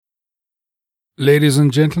Ladies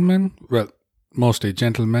and gentlemen, well, mostly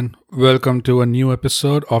gentlemen, welcome to a new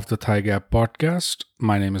episode of the Thigh Gap podcast.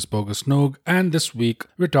 My name is Bogus Noog, and this week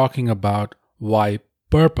we're talking about why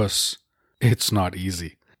purpose. It's not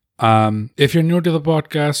easy. If you're new to the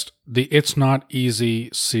podcast, the It's Not Easy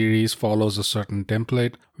series follows a certain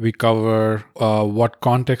template. We cover what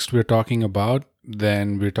context we're talking about,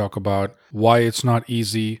 then we talk about why it's not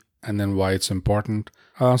easy, and then why it's important.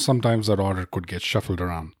 Sometimes that order could get shuffled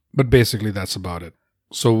around. But basically, that's about it.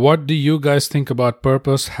 So what do you guys think about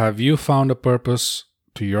purpose? Have you found a purpose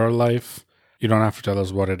to your life? You don't have to tell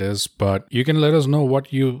us what it is, but you can let us know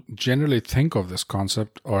what you generally think of this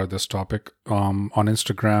concept or this topic. On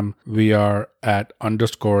Instagram, we are at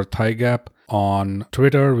 _ThighGap. On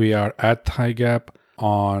Twitter, we are at ThighGap.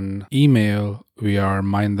 On email, we are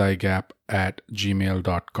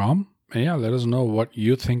mindthigap@gmail.com. And yeah, let us know what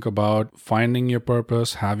you think about finding your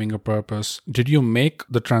purpose, having a purpose. Did you make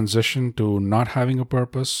the transition to not having a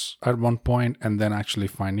purpose at one point and then actually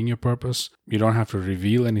finding your purpose? You don't have to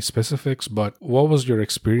reveal any specifics, but what was your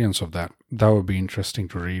experience of that? That would be interesting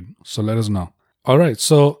to read. So let us know. All right.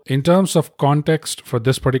 So in terms of context for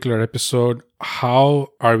this particular episode, how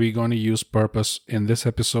are we going to use purpose in this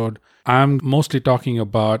episode? I'm mostly talking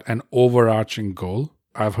about an overarching goal.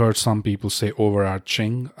 I've heard some people say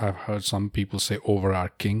overarching. I've heard some people say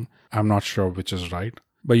overarching. I'm not sure which is right,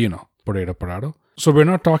 but potato. So we're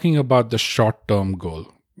not talking about the short-term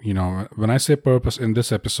goal. When I say purpose in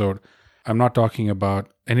this episode, I'm not talking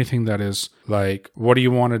about anything that is like, what do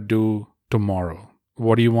you want to do tomorrow?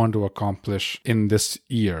 What do you want to accomplish in this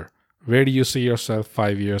year? Where do you see yourself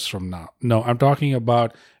 5 years from now? No, I'm talking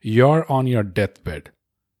about you're on your deathbed.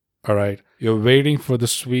 All right. You're waiting for the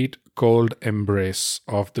sweet, cold embrace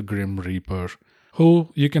of the Grim Reaper, who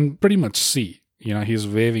you can pretty much see. He's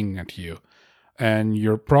waving at you. And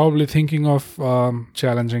you're probably thinking of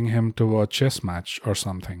challenging him to a chess match or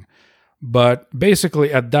something. But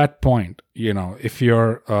basically at that point, if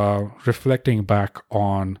you're reflecting back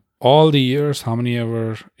on all the years, how many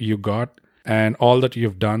ever you got, and all that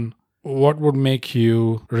you've done, what would make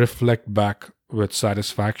you reflect back with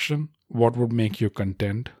satisfaction? What would make you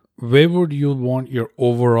content? Where would you want your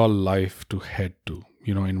overall life to head to?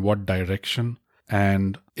 In what direction?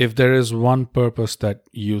 And if there is one purpose that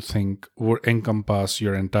you think would encompass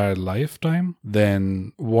your entire lifetime,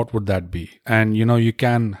 then what would that be? And, you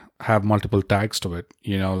can have multiple tags to it.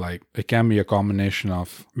 Like it can be a combination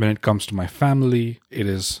of, when it comes to my family, it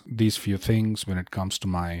is these few things. When it comes to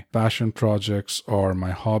my passion projects or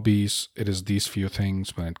my hobbies, it is these few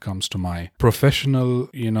things. When it comes to my professional,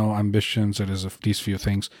 ambitions, it is of these few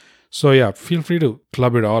things. So yeah, feel free to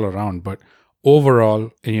club it all around. But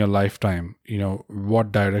overall, in your lifetime,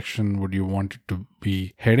 what direction would you want it to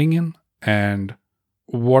be heading in? And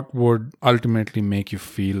what would ultimately make you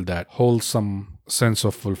feel that wholesome sense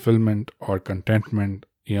of fulfillment or contentment?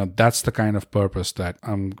 That's the kind of purpose that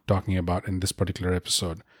I'm talking about in this particular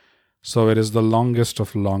episode. So it is the longest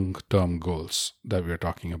of long-term goals that we're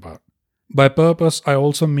talking about. By purpose, I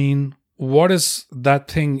also mean, what is that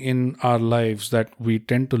thing in our lives that we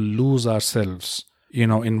tend to lose ourselves,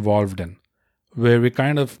 involved in? Where we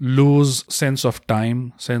kind of lose sense of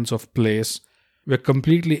time, sense of place. We're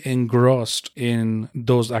completely engrossed in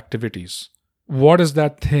those activities. What is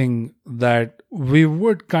that thing that we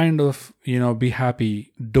would kind of, be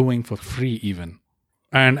happy doing for free even?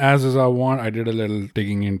 And as is our want, I did a little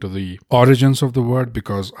digging into the origins of the word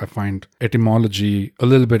because I find etymology a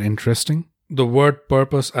little bit interesting. The word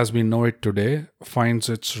purpose as we know it today finds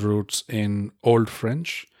its roots in Old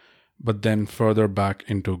French, but then further back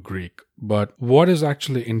into Greek. But what is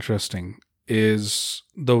actually interesting is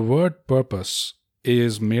the word purpose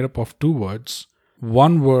is made up of two words.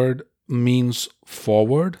 One word means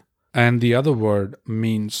forward, and the other word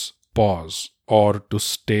means pause or to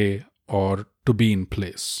stay or to be in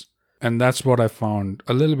place. And that's what I found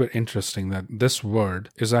a little bit interesting, that this word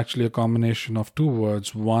is actually a combination of two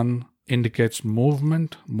words. One indicates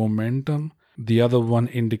movement, momentum. The other one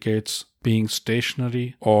indicates being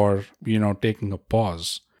stationary or, taking a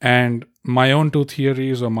pause. And my own two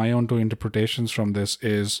theories or my own two interpretations from this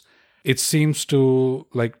is, it seems to,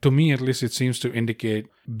 like to me at least, it seems to indicate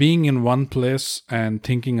being in one place and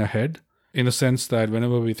thinking ahead, in the sense that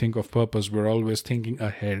whenever we think of purpose, we're always thinking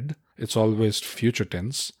ahead. It's always future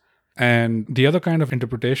tense. And the other kind of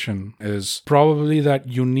interpretation is probably that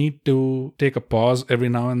you need to take a pause every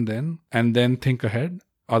now and then think ahead.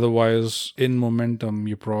 Otherwise, in momentum,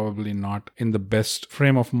 you're probably not in the best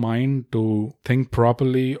frame of mind to think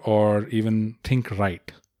properly or even think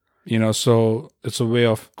right. So it's a way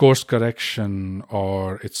of course correction,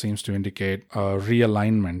 or it seems to indicate a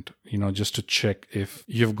realignment, just to check if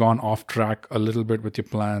you've gone off track a little bit with your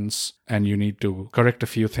plans and you need to correct a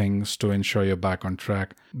few things to ensure you're back on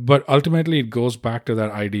track. But ultimately, it goes back to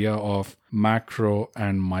that idea of macro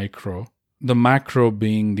and micro. The macro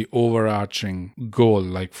being the overarching goal,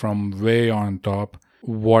 like from way on top,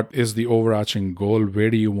 what is the overarching goal? Where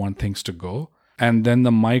do you want things to go? And then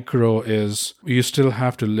the micro is you still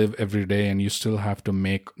have to live every day and you still have to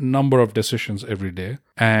make a number of decisions every day.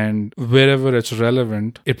 And wherever it's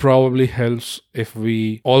relevant, it probably helps if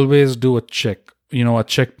we always do a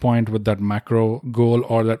checkpoint with that macro goal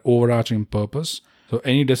or that overarching purpose. So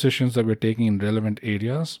any decisions that we're taking in relevant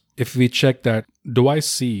areas, if we check that, do I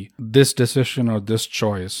see this decision or this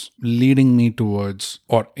choice leading me towards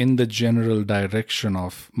or in the general direction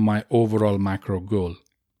of my overall macro goal?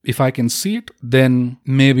 If I can see it, then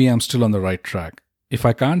maybe I'm still on the right track. If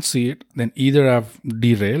I can't see it, then either I've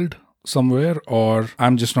derailed somewhere or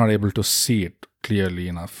I'm just not able to see it clearly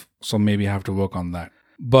enough. So maybe I have to work on that.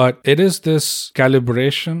 But it is this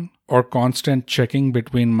calibration or constant checking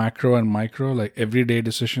between macro and micro, like everyday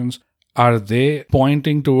decisions. Are they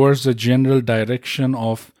pointing towards the general direction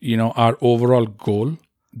of, our overall goal?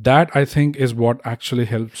 That I think is what actually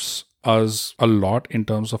helps us a lot in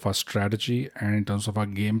terms of our strategy and in terms of our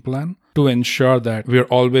game plan to ensure that we're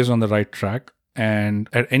always on the right track. And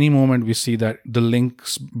at any moment we see that the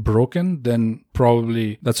link's broken, then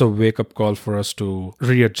probably that's a wake-up call for us to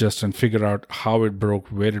readjust and figure out how it broke,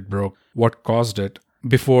 where it broke, what caused it,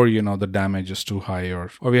 before, the damage is too high or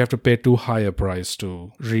we have to pay too high a price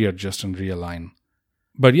to readjust and realign.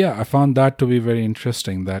 But yeah, I found that to be very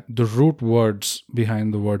interesting, that the root words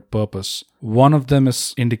behind the word purpose, one of them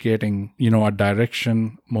is indicating, a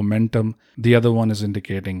direction, momentum. The other one is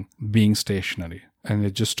indicating being stationary. And they're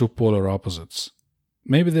just two polar opposites.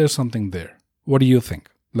 Maybe there's something there. What do you think?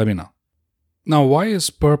 Let me know. Now, why is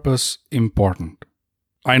purpose important?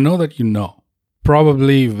 I know that you know.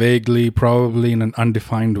 Probably vaguely, probably in an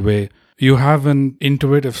undefined way. You have an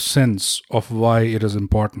intuitive sense of why it is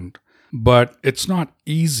important. But it's not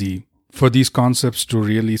easy for these concepts to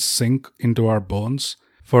really sink into our bones,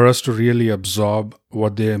 for us to really absorb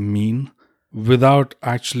what they mean without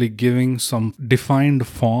actually giving some defined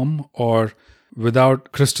form or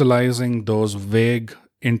without crystallizing those vague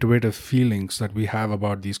intuitive feelings that we have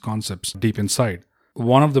about these concepts deep inside.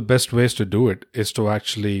 One of the best ways to do it is to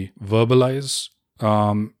actually verbalize.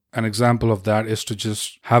 An example of that is to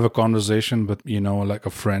just have a conversation with, like a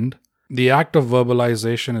friend. The act of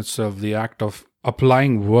verbalization itself, the act of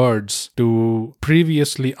applying words to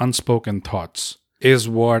previously unspoken thoughts, is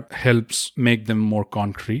what helps make them more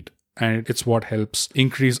concrete. And it's what helps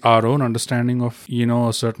increase our own understanding of,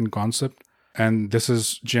 a certain concept. And this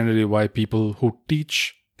is generally why people who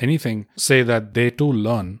teach anything say that they too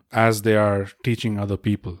learn as they are teaching other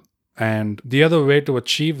people. And the other way to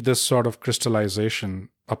achieve this sort of crystallization,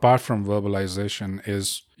 apart from verbalization,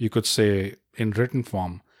 is, you could say, in written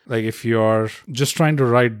form. Like if you're just trying to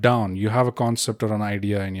write down, you have a concept or an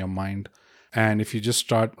idea in your mind. And if you just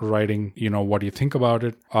start writing, what you think about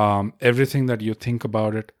it, everything that you think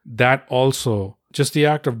about it, that also, just the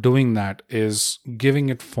act of doing that is giving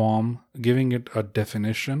it form, giving it a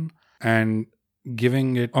definition, and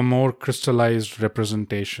giving it a more crystallized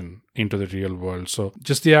representation into the real world. So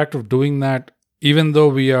just the act of doing that, even though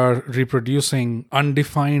we are reproducing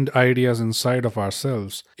undefined ideas inside of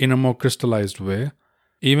ourselves in a more crystallized way,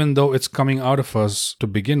 even though it's coming out of us to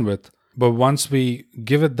begin with, but once we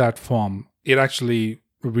give it that form, it actually,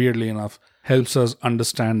 weirdly enough, helps us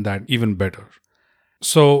understand that even better.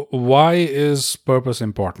 So why is purpose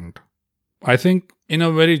important? I think in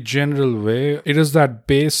a very general way, it is that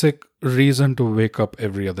basic reason to wake up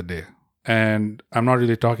every other day. And I'm not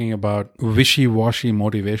really talking about wishy-washy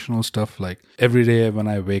motivational stuff like every day when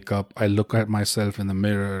I wake up, I look at myself in the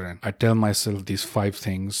mirror and I tell myself these 5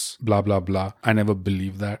 things, blah, blah, blah. I never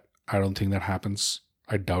believe that. I don't think that happens.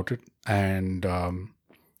 I doubt it. And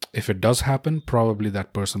if it does happen, probably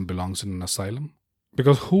that person belongs in an asylum.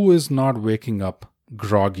 Because who is not waking up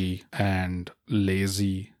groggy and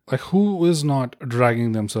lazy? Like who is not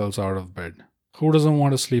dragging themselves out of bed? Who doesn't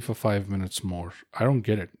want to sleep for 5 minutes more? I don't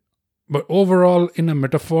get it. But overall, in a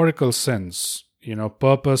metaphorical sense,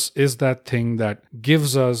 purpose is that thing that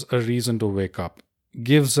gives us a reason to wake up,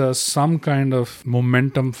 gives us some kind of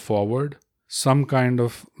momentum forward, some kind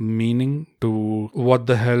of meaning to what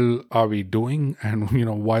the hell are we doing and,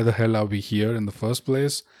 why the hell are we here in the first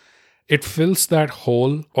place. It fills that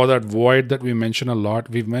hole or that void that we mention a lot.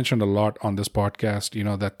 We've mentioned a lot on this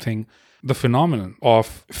podcast, that thing, the phenomenon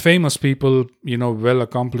of famous people, well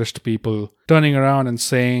accomplished people turning around and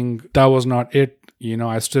saying, that was not it.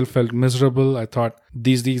 I still felt miserable. I thought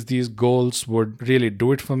these goals would really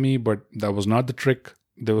do it for me, but that was not the trick.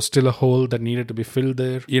 There was still a hole that needed to be filled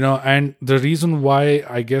there, and the reason why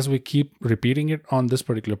I guess we keep repeating it on this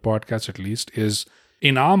particular podcast, at least, is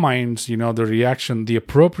in our minds, the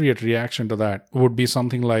appropriate reaction to that would be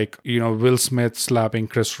something like, Will Smith slapping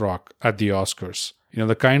Chris Rock at the Oscars.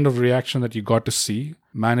 The kind of reaction that you got to see,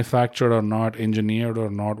 manufactured or not, engineered or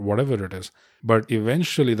not, whatever it is. But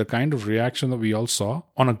eventually, the kind of reaction that we all saw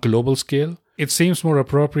on a global scale, it seems more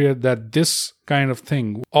appropriate that this kind of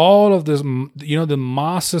thing, all of this, the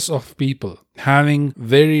masses of people having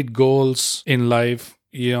varied goals in life,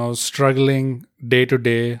 struggling day to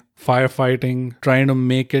day, firefighting, trying to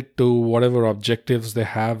make it to whatever objectives they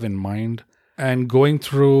have in mind, and going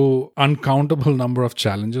through uncountable number of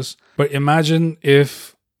challenges. But imagine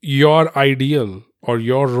if your ideal or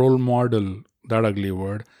your role model, that ugly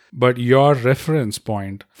word, but your reference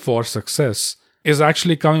point for success is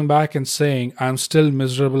actually coming back and saying, I'm still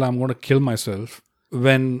miserable, I'm going to kill myself,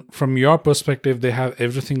 when from your perspective, they have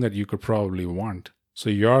everything that you could probably want. So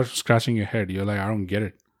you're scratching your head. You're like, I don't get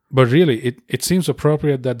it. But really, it seems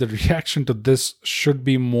appropriate that the reaction to this should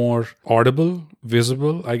be more audible,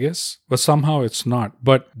 visible, I guess. But somehow it's not.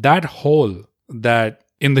 But that hole that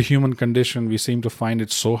in the human condition, we seem to find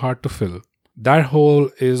it so hard to fill, that hole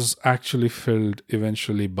is actually filled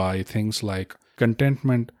eventually by things like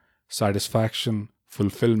contentment, satisfaction,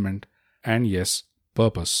 fulfillment, and yes,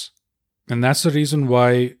 purpose. And that's the reason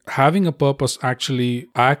why having a purpose actually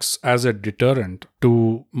acts as a deterrent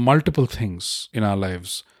to multiple things in our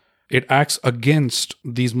lives. It acts against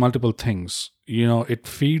these multiple things. It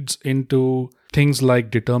feeds into things like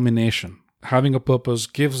determination. Having a purpose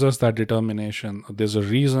gives us that determination. There's a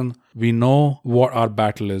reason. We know what our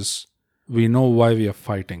battle is. We know why we are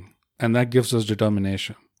fighting. And that gives us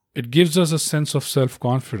determination. It gives us a sense of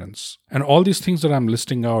self-confidence. And all these things that I'm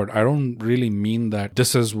listing out, I don't really mean that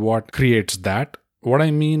this is what creates that. What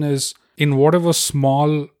I mean is, in whatever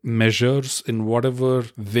small measures, in whatever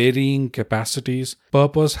varying capacities,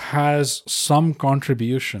 purpose has some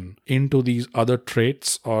contribution into these other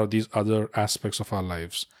traits or these other aspects of our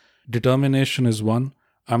lives. Determination is one.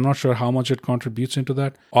 I'm not sure how much it contributes into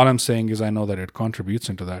that. All I'm saying is I know that it contributes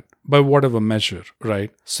into that. By whatever measure,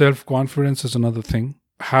 right? Self-confidence is another thing.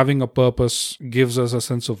 Having a purpose gives us a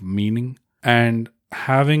sense of meaning. And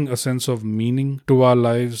having a sense of meaning to our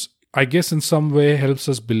lives, I guess in some way helps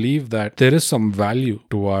us believe that there is some value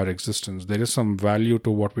to our existence. There is some value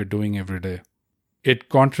to what we're doing every day. It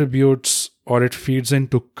contributes or it feeds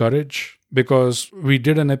into courage, because we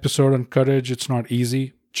did an episode on courage. It's not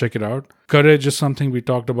easy. Check it out. Courage is something we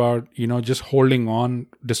talked about, just holding on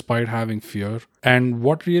despite having fear. And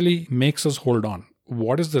what really makes us hold on?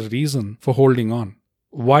 What is the reason for holding on?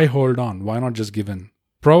 Why hold on? Why not just give in?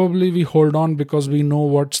 Probably we hold on because we know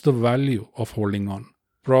what's the value of holding on.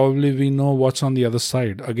 Probably we know what's on the other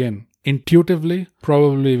side. Again, intuitively,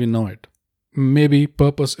 probably we know it. Maybe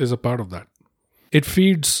purpose is a part of that. It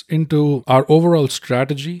feeds into our overall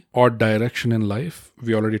strategy or direction in life.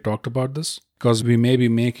 We already talked about this, because we may be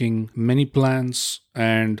making many plans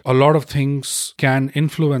and a lot of things can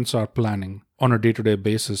influence our planning on a day-to-day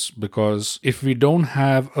basis, because if we don't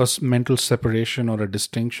have a mental separation or a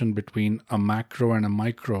distinction between a macro and a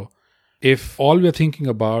micro, if all we're thinking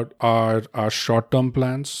about are our short-term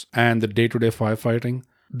plans and the day-to-day firefighting,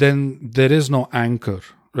 then there is no anchor,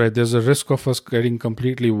 right? There's a risk of us getting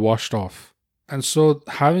completely washed off. And so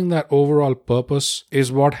having that overall purpose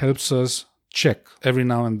is what helps us check every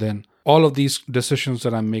now and then. All of these decisions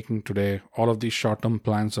that I'm making today, all of these short-term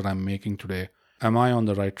plans that I'm making today, am I on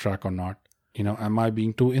the right track or not? Am I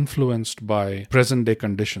being too influenced by present-day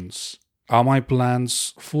conditions? Are my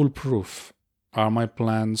plans foolproof? Are my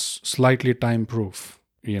plans slightly time-proof?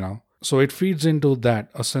 So it feeds into that,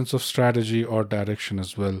 a sense of strategy or direction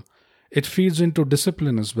as well. It feeds into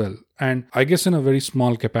discipline as well, and I guess in a very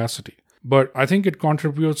small capacity. But I think it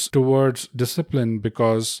contributes towards discipline,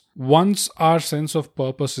 because once our sense of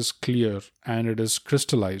purpose is clear and it is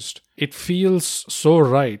crystallized, it feels so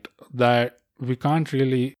right that we can't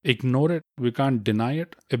really ignore it. We can't deny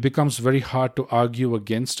it. It becomes very hard to argue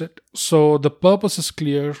against it. So the purpose is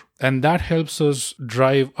clear, and that helps us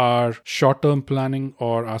drive our short-term planning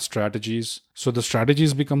or our strategies. So the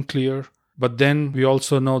strategies become clear, but then we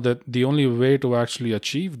also know that the only way to actually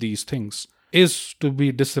achieve these things is to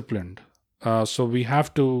be disciplined. So we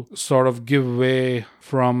have to sort of give way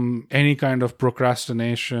from any kind of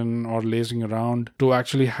procrastination or lazing around to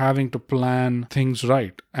actually having to plan things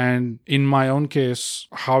right. And in my own case,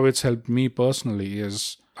 how it's helped me personally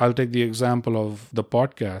is, I'll take the example of the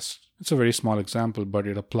podcast. It's a very small example, but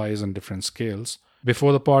it applies on different scales.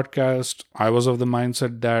 Before the podcast, I was of the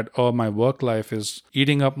mindset that, my work life is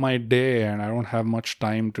eating up my day and I don't have much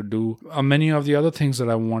time to do many of the other things that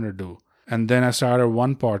I want to do. And then I started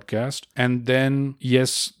one podcast. And then,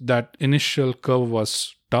 yes, that initial curve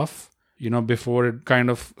was tough, before it kind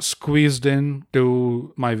of squeezed in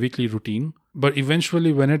to my weekly routine. But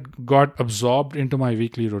eventually, when it got absorbed into my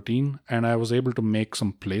weekly routine and I was able to make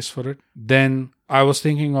some place for it, then I was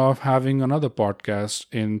thinking of having another podcast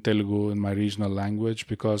in Telugu, in my regional language,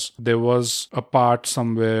 because there was a part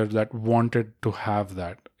somewhere that wanted to have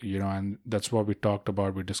that, and that's what we talked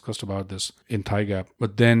about. We discussed about this in Thigh Gap.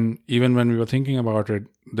 But then even when we were thinking about it,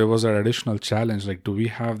 there was an additional challenge. Like, do we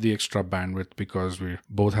have the extra bandwidth, because we're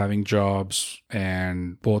both having jobs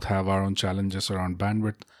and both have our own challenges around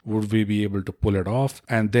bandwidth? Would we be able to pull it off?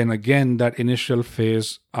 And then again, that initial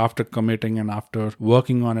phase after committing and after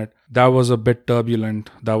working on it, that was a bit turbulent.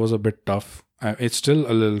 That was a bit tough. It's still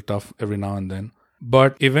a little tough every now and then.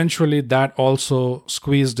 But eventually that also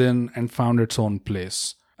squeezed in and found its own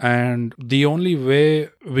place. And the only way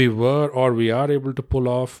we are able to pull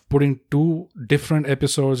off putting 2 different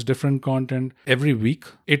episodes, different content every week,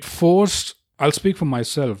 I'll speak for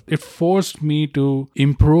myself. It forced me to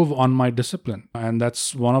improve on my discipline. And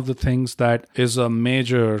that's one of the things that is a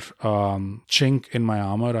major chink in my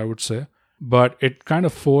armor, I would say. But it kind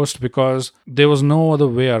of forced, because there was no other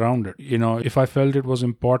way around it. If I felt it was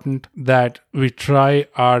important that we try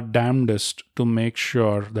our damnedest to make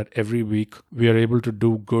sure that every week we are able to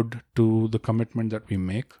do good to the commitment that we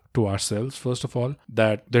make to ourselves, first of all,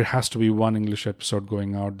 that there has to be one English episode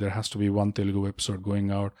going out, there has to be one Telugu episode going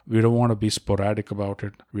out. We don't want to be sporadic about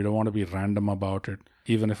it. We don't want to be random about it.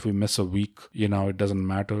 Even if we miss a week, it doesn't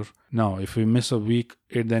matter. No, if we miss a week,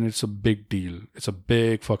 then it's a big deal. It's a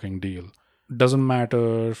big fucking deal. Doesn't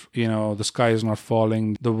matter, the sky is not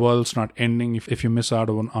falling, the world's not ending if you miss out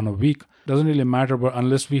on a week. Doesn't really matter, but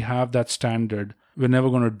unless we have that standard, we're never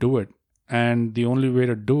going to do it. And the only way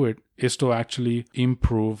to do it is to actually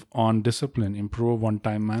improve on discipline, improve on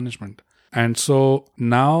time management. And so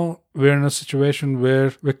now we're in a situation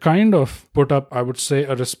where we kind of put up, I would say,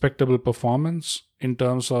 a respectable performance in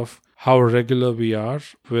terms of how regular we are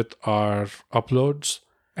with our uploads.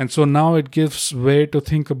 And so now it gives way to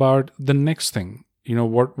think about the next thing.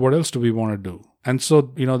 What else do we want to do? And so,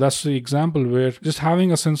 that's the example where just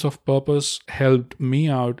having a sense of purpose helped me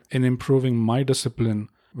out in improving my discipline,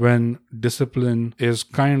 when discipline is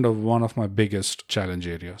kind of one of my biggest challenge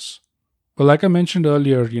areas. Well, like I mentioned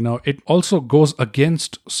earlier, it also goes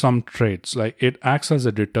against some traits. Like, it acts as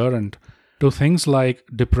a deterrent to things like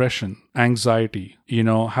depression, anxiety,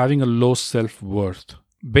 having a low self-worth.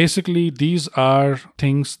 Basically, these are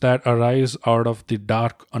things that arise out of the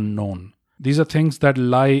dark unknown. These are things that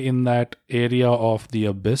lie in that area of the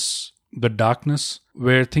abyss, the darkness,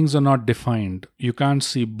 where things are not defined. You can't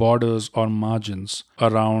see borders or margins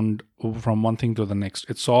around from one thing to the next.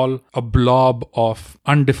 It's all a blob of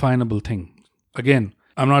undefinable thing. Again,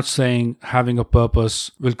 I'm not saying having a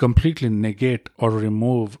purpose will completely negate or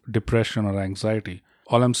remove depression or anxiety.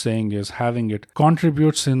 All I'm saying is having it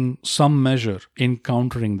contributes in some measure in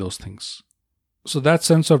countering those things. So that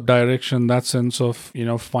sense of direction, that sense of,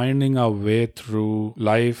 finding our way through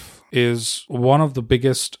life is one of the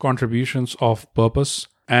biggest contributions of purpose.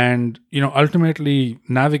 And, ultimately,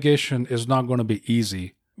 navigation is not going to be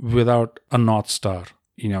easy without a North Star.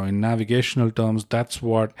 In navigational terms, that's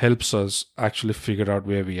what helps us actually figure out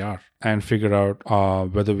where we are and figure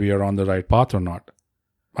out whether we are on the right path or not.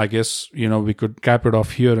 I guess, we could cap it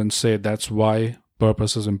off here and say that's why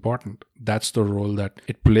purpose is important. That's the role that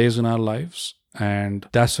it plays in our lives. And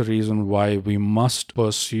that's the reason why we must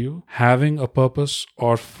pursue having a purpose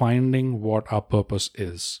or finding what our purpose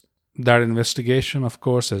is. That investigation, of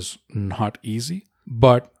course, is not easy,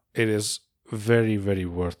 but it is very, very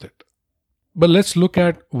worth it. But let's look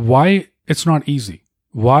at why it's not easy.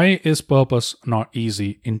 Why is purpose not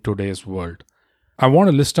easy in today's world? I want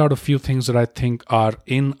to list out a few things that I think are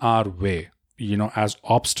in our way, as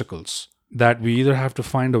obstacles that we either have to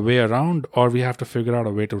find a way around or we have to figure out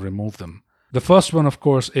a way to remove them. The first one, of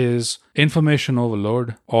course, is information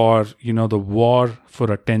overload, or, the war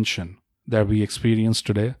for attention that we experience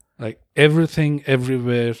today. Like, everything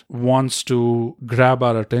everywhere wants to grab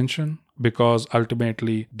our attention, because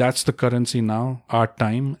ultimately that's the currency now, our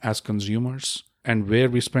time as consumers, and where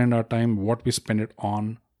we spend our time, what we spend it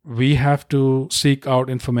on. We have to seek out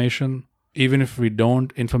information Even if we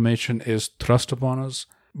don't, information is thrust upon us.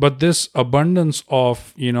 But this abundance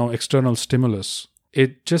of, external stimulus,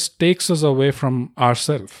 it just takes us away from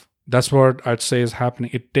ourselves. That's what I'd say is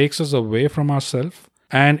happening. It takes us away from ourselves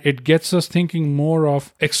and it gets us thinking more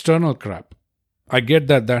of external crap. I get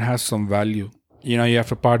that has some value. You have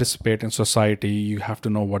to participate in society. You have to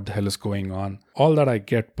know what the hell is going on. All that I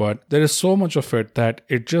get, but there is so much of it that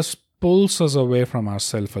it just pulls us away from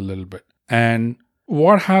ourselves a little bit. And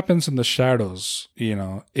what happens in the shadows,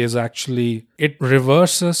 is actually it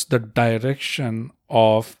reverses the direction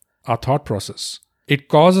of our thought process. It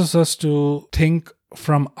causes us to think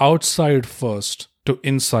from outside first to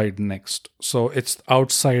inside next. So it's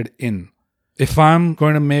outside in. If I'm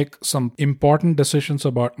going to make some important decisions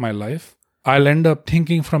about my life, I'll end up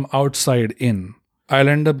thinking from outside in. I'll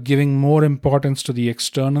end up giving more importance to the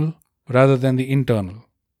external rather than the internal.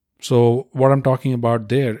 So what I'm talking about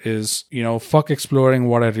there is, fuck exploring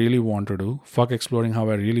what I really want to do. Fuck exploring how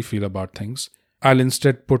I really feel about things. I'll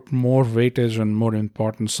instead put more weightage and more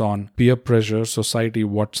importance on peer pressure, society,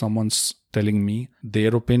 what someone's telling me,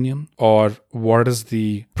 their opinion, or what is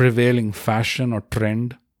the prevailing fashion or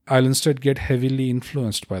trend. I'll instead get heavily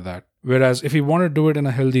influenced by that. Whereas if we want to do it in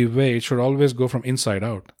a healthy way, it should always go from inside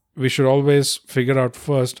out. We should always figure out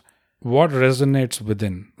first what resonates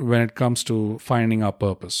within when it comes to finding our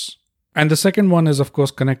purpose. And the second one is, of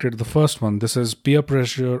course, connected to the first one. This is peer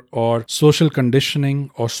pressure or social conditioning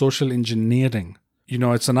or social engineering.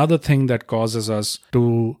 It's another thing that causes us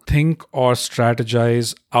to think or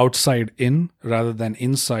strategize outside in rather than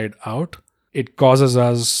inside out. It causes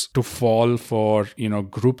us to fall for,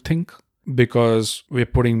 groupthink because we're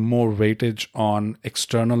putting more weightage on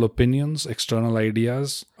external opinions, external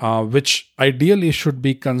ideas, which ideally should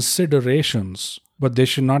be considerations, but they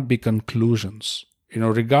should not be conclusions.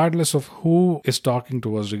 Regardless of who is talking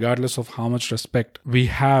to us, regardless of how much respect we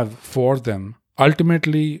have for them,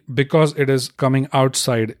 ultimately, because it is coming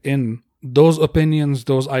outside in, those opinions,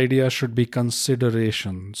 those ideas should be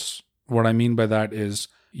considerations. What I mean by that is,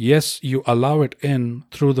 yes, you allow it in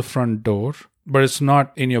through the front door, but it's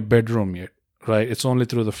not in your bedroom yet, right? It's only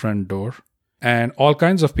through the front door. And all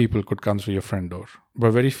kinds of people could come through your front door,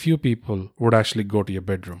 but very few people would actually go to your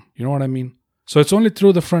bedroom. You know what I mean? So it's only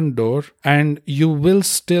through the front door, and you will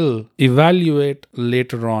still evaluate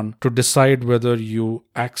later on to decide whether you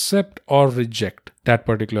accept or reject that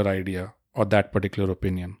particular idea or that particular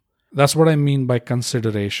opinion. That's what I mean by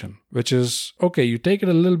consideration, which is, okay, you take it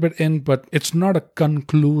a little bit in, but it's not a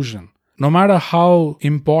conclusion. No matter how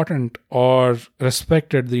important or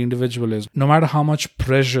respected the individual is, no matter how much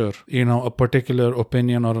pressure, a particular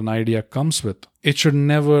opinion or an idea comes with, it should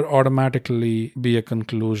never automatically be a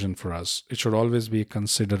conclusion for us. It should always be a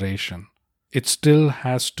consideration. It still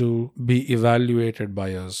has to be evaluated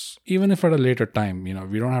by us, even if at a later time.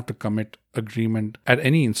 We don't have to commit agreement at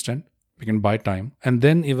any instant. We can buy time and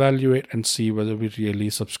then evaluate and see whether we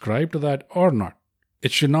really subscribe to that or not.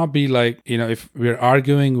 It should not be like, if we're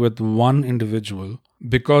arguing with one individual,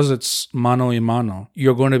 because it's mano a mano,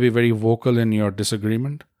 you're going to be very vocal in your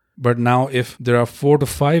disagreement. But now if there are 4 to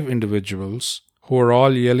 5 individuals who are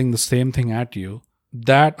all yelling the same thing at you,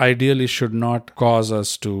 that ideally should not cause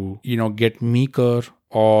us to, get meeker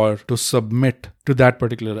or to submit to that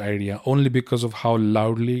particular idea only because of how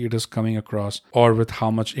loudly it is coming across or with how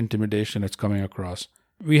much intimidation it's coming across.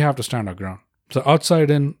 We have to stand our ground. So outside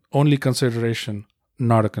in, only consideration,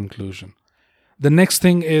 not a conclusion. The next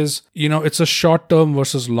thing is, it's a short-term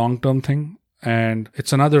versus long-term thing. And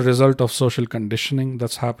it's another result of social conditioning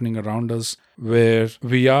that's happening around us, where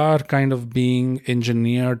we are kind of being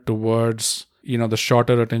engineered towards, the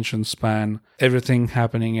shorter attention span, everything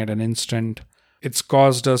happening at an instant. It's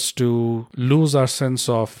caused us to lose our sense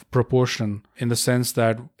of proportion in the sense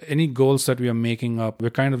that any goals that we are making up, we're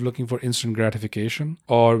kind of looking for instant gratification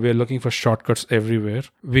or we're looking for shortcuts everywhere.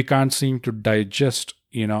 We can't seem to digest,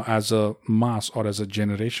 as a mass or as a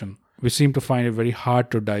generation. We seem to find it very hard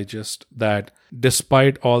to digest that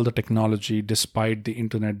despite all the technology, despite the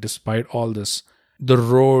internet, despite all this, the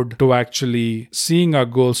road to actually seeing our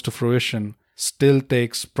goals to fruition still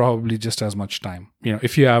takes probably just as much time,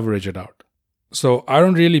 if you average it out. So I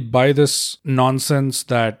don't really buy this nonsense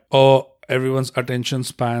that, everyone's attention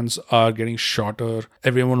spans are getting shorter.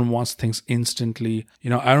 Everyone wants things instantly.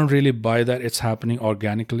 I don't really buy that it's happening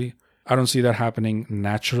organically. I don't see that happening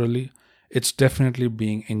naturally. It's definitely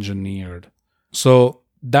being engineered. So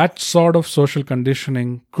that sort of social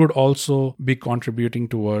conditioning could also be contributing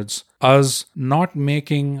towards us not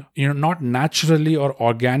making, not naturally or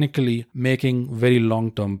organically making very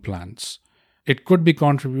long-term plans. It could be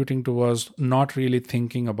contributing to us not really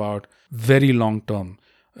thinking about very long term.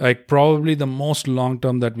 Like probably the most long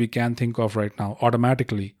term that we can think of right now,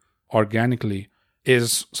 automatically, organically,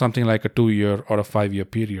 is something like a 2-year or a 5-year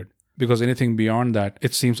period. Because anything beyond that,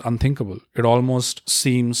 it seems unthinkable. It almost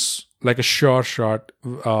seems like a sure shot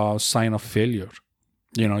sign of failure.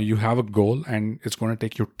 You have a goal and it's going to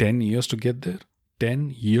take you 10 years to get there.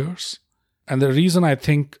 10 years? And the reason I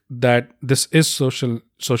think that this is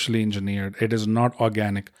socially engineered, it is not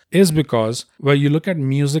organic, is because where you look at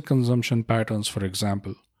music consumption patterns, for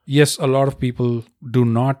example, yes, a lot of people do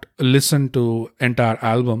not listen to entire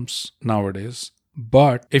albums nowadays.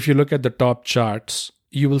 But if you look at the top charts,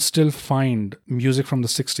 you will still find music from the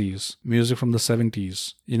 60s, music from the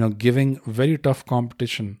 70s, giving very tough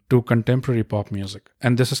competition to contemporary pop music.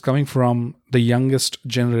 And this is coming from the youngest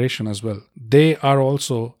generation as well. They are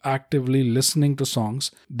also actively listening to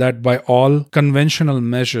songs that by all conventional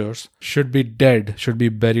measures should be dead, should be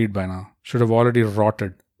buried by now, should have already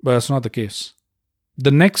rotted. But that's not the case.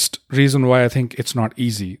 The next reason why I think it's not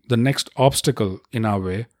easy, the next obstacle in our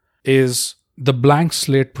way, is the blank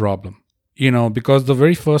slate problem. Because the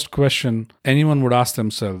very first question anyone would ask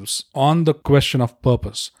themselves on the question of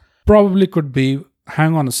purpose probably could be,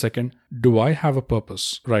 hang on a second, do I have a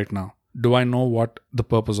purpose right now? Do I know what the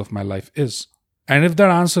purpose of my life is? And if that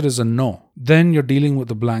answer is a no, then you're dealing with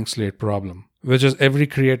the blank slate problem, which is every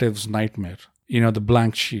creative's nightmare. The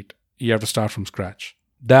blank sheet. You have to start from scratch.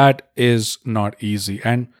 That is not easy.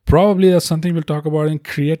 And probably that's something we'll talk about in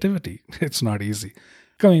creativity. It's not easy.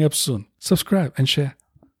 Coming up soon. Subscribe and share.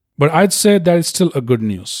 But I'd say that it's still a good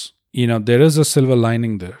news. There is a silver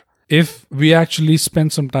lining there. If we actually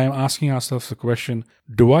spend some time asking ourselves the question,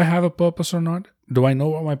 do I have a purpose or not? Do I know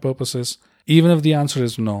what my purpose is? Even if the answer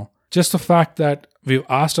is no, just the fact that we've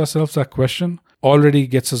asked ourselves that question already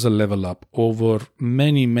gets us a level up over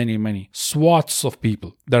many, many, many swaths of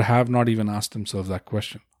people that have not even asked themselves that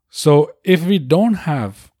question. So if we don't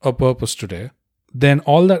have a purpose today, then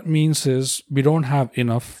all that means is we don't have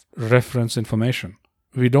enough reference information.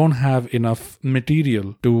 We don't have enough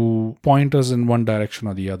material to point us in one direction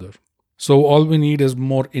or the other. So all we need is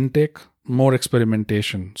more intake, more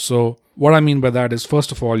experimentation. So what I mean by that is,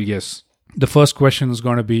 first of all, yes, the first question is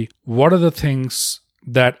going to be, what are the things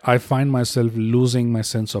that I find myself losing my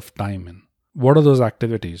sense of time in? What are those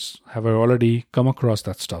activities? Have I already come across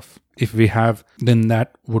that stuff? If we have, then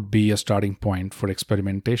that would be a starting point for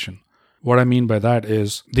experimentation. What I mean by that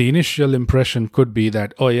is the initial impression could be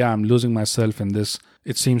that, oh yeah, I'm losing myself in this.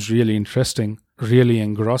 It seems really interesting, really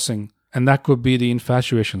engrossing. And that could be the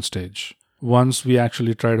infatuation stage. Once we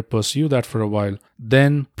actually try to pursue that for a while,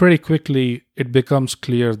 then pretty quickly it becomes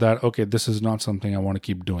clear that, okay, this is not something I want to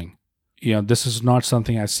keep doing. This is not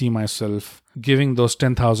something I see myself giving those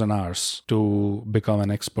 10,000 hours to become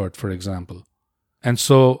an expert, for example. And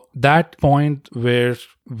so that point where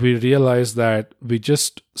we realize that we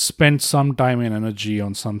just spent some time and energy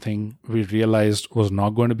on something we realized was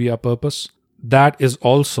not going to be our purpose, that is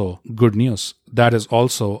also good news. That is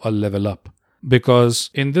also a level up.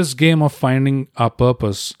 Because in this game of finding our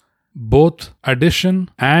purpose, both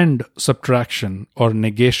addition and subtraction or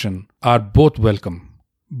negation are both welcome.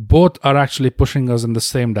 Both are actually pushing us in the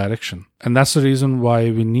same direction. And that's the reason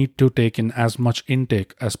why we need to take in as much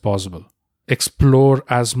intake as possible. Explore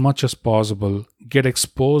as much as possible. Get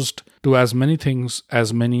exposed to as many things,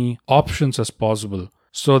 as many options as possible,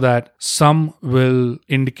 so that some will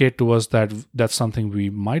indicate to us that that's something we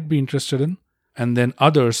might be interested in, and then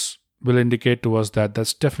others will indicate to us that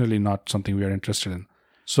that's definitely not something we are interested in.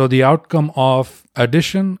 So the outcome of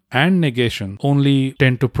addition and negation only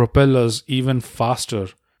tend to propel us even faster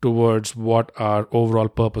towards what our overall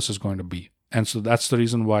purpose is going to be. And so that's the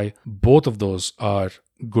reason why both of those are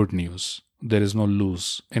good news. There is no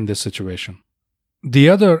lose in this situation. The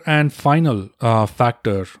other and final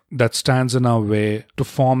factor that stands in our way to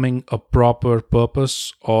forming a proper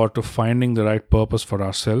purpose or to finding the right purpose for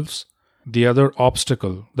ourselves, the other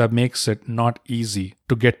obstacle that makes it not easy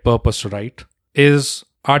to get purpose right, is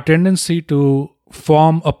our tendency to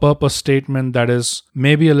form a purpose statement that is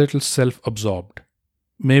maybe a little self-absorbed,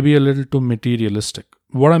 maybe a little too materialistic.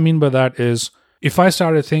 What I mean by that is, if I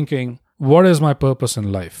started thinking, what is my purpose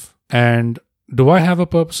in life? And do I have a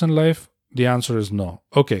purpose in life? The answer is no.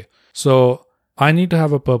 Okay, so I need to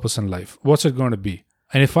have a purpose in life. What's it going to be?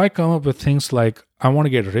 And if I come up with things like, I want to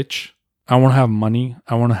get rich, I want to have money,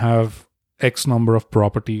 I want to have X number of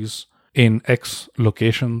properties in X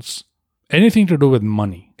locations, anything to do with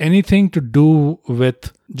money, anything to do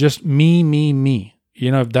with just me.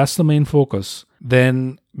 If that's the main focus,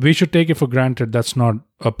 then we should take it for granted that's not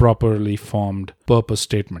a properly formed purpose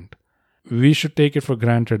statement. We should take it for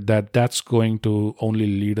granted that that's going to only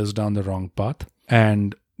lead us down the wrong path.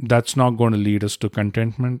 And that's not going to lead us to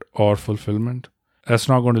contentment or fulfillment. That's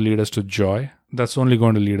not going to lead us to joy. That's only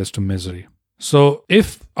going to lead us to misery. So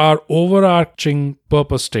if our overarching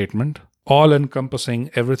purpose statement, all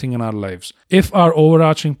encompassing everything in our lives, if our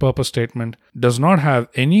overarching purpose statement does not have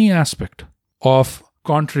any aspect of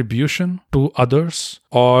contribution to others,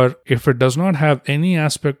 or if it does not have any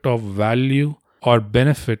aspect of value or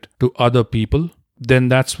benefit to other people, then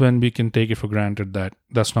that's when we can take it for granted that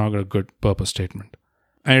that's not a good purpose statement.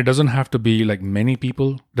 And it doesn't have to be like many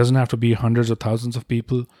people, it doesn't have to be hundreds of thousands of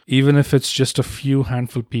people. Even if it's just a few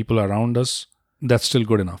handful people around us, that's still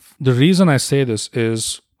good enough. The reason I say this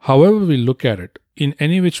is, however we look at it, in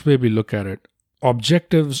any which way we look at it,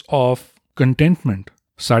 objectives of contentment,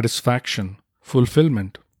 satisfaction,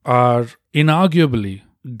 fulfillment are inarguably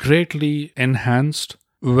greatly enhanced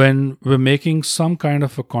when we're making some kind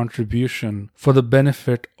of a contribution for the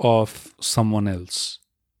benefit of someone else.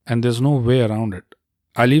 And there's no way around it.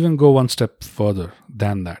 I'll even go one step further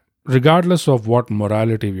than that. Regardless of what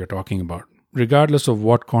morality we are talking about, regardless of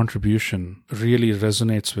what contribution really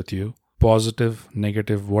resonates with you, positive,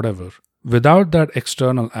 negative, whatever, without that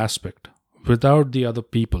external aspect, without the other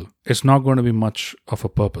people, it's not going to be much of a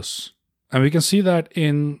purpose. And we can see that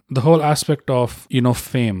in the whole aspect of,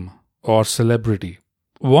 fame or celebrity.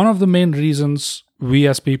 One of the main reasons we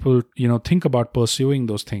as people, think about pursuing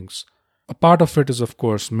those things, a part of it is, of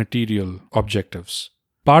course, material objectives.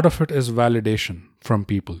 Part of it is validation from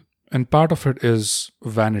people. And part of it is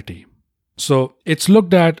vanity. So it's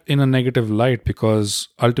looked at in a negative light because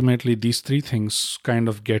ultimately these three things kind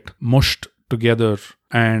of get mushed together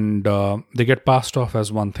and they get passed off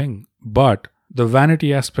as one thing. But the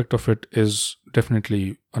vanity aspect of it is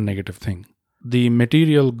definitely a negative thing. The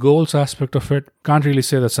material goals aspect of it, can't really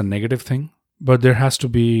say that's a negative thing, but there has to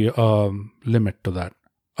be a limit to that.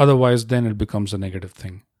 Otherwise, then it becomes a negative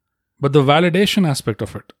thing. But the validation aspect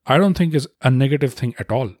of it, I don't think is a negative thing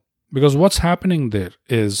at all. Because what's happening there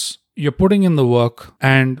is you're putting in the work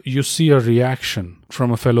and you see a reaction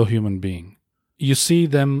from a fellow human being. You see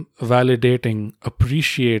them validating,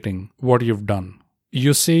 appreciating what you've done.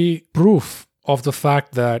 You see proof of the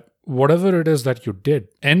fact that whatever it is that you did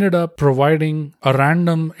ended up providing a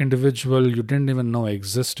random individual you didn't even know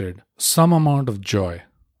existed some amount of joy.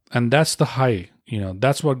 And that's the high,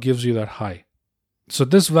 that's what gives you that high. So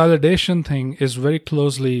this validation thing is very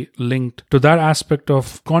closely linked to that aspect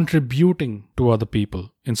of contributing to other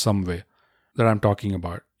people in some way that I'm talking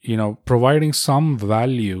about. Providing some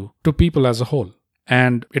value to people as a whole.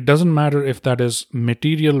 And it doesn't matter if that is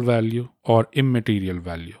material value or immaterial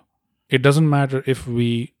value. It doesn't matter if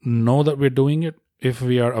we know that we're doing it, if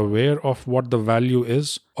we are aware of what the value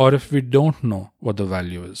is, or if we don't know what the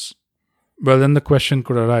value is. Well, then the question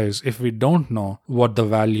could arise, if we don't know what the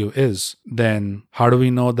value is, then how do we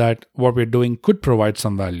know that what we're doing could provide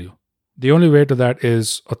some value? The only way to that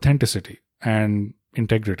is authenticity and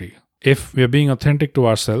integrity. If we're being authentic to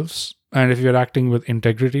ourselves, and if you're acting with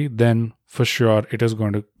integrity, then for sure it is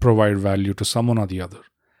going to provide value to someone or the other.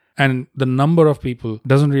 And the number of people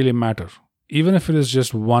doesn't really matter. Even if it is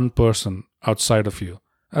just one person outside of you,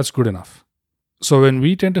 that's good enough. So when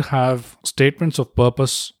we tend to have statements of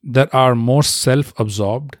purpose that are more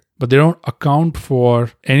self-absorbed, but they don't account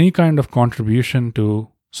for any kind of contribution to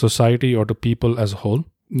society or to people as a whole,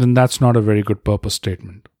 then that's not a very good purpose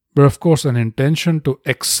statement. But of course, an intention to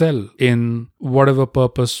excel in whatever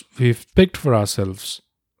purpose we've picked for ourselves,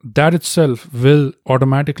 that itself will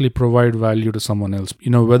automatically provide value to someone else.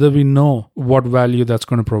 Whether we know what value that's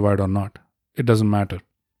going to provide or not, it doesn't matter.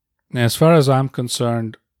 As far as I'm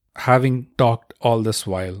concerned, having talked all this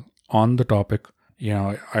while on the topic,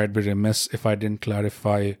 I'd be remiss if I didn't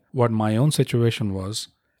clarify what my own situation was.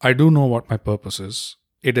 I do know what my purpose is.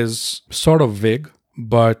 It is sort of vague,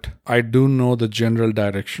 but I do know the general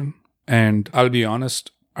direction. And I'll be honest,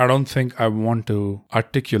 I don't think I want to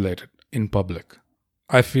articulate it in public.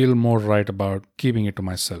 I feel more right about keeping it to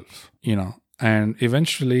myself, and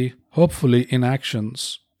eventually, hopefully in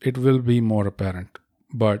actions, it will be more apparent.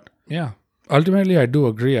 But yeah, ultimately, I do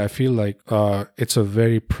agree. I feel like it's a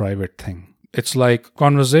very private thing. It's like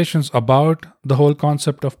conversations about the whole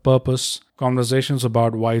concept of purpose, conversations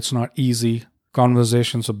about why it's not easy,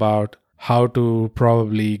 conversations about how to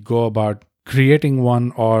probably go about creating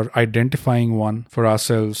one or identifying one for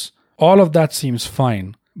ourselves. All of that seems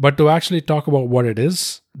fine. But to actually talk about what it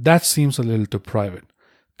is, that seems a little too private.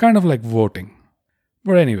 Kind of like voting.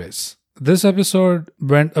 But anyways, this episode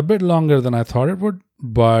went a bit longer than I thought it would,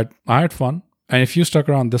 but I had fun. And if you stuck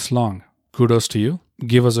around this long, kudos to you.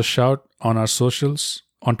 Give us a shout on our socials,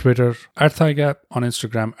 on Twitter, @ThighGap, on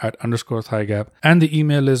Instagram, @_ThighGap, and the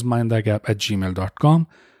email is mindthigap@gmail.com.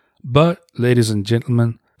 But, ladies and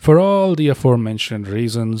gentlemen, For all the aforementioned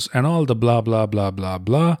reasons and all the blah, blah, blah, blah,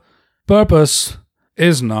 blah, purpose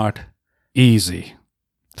is not easy.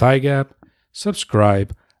 Thigh Gap,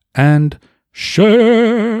 subscribe, and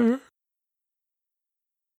share.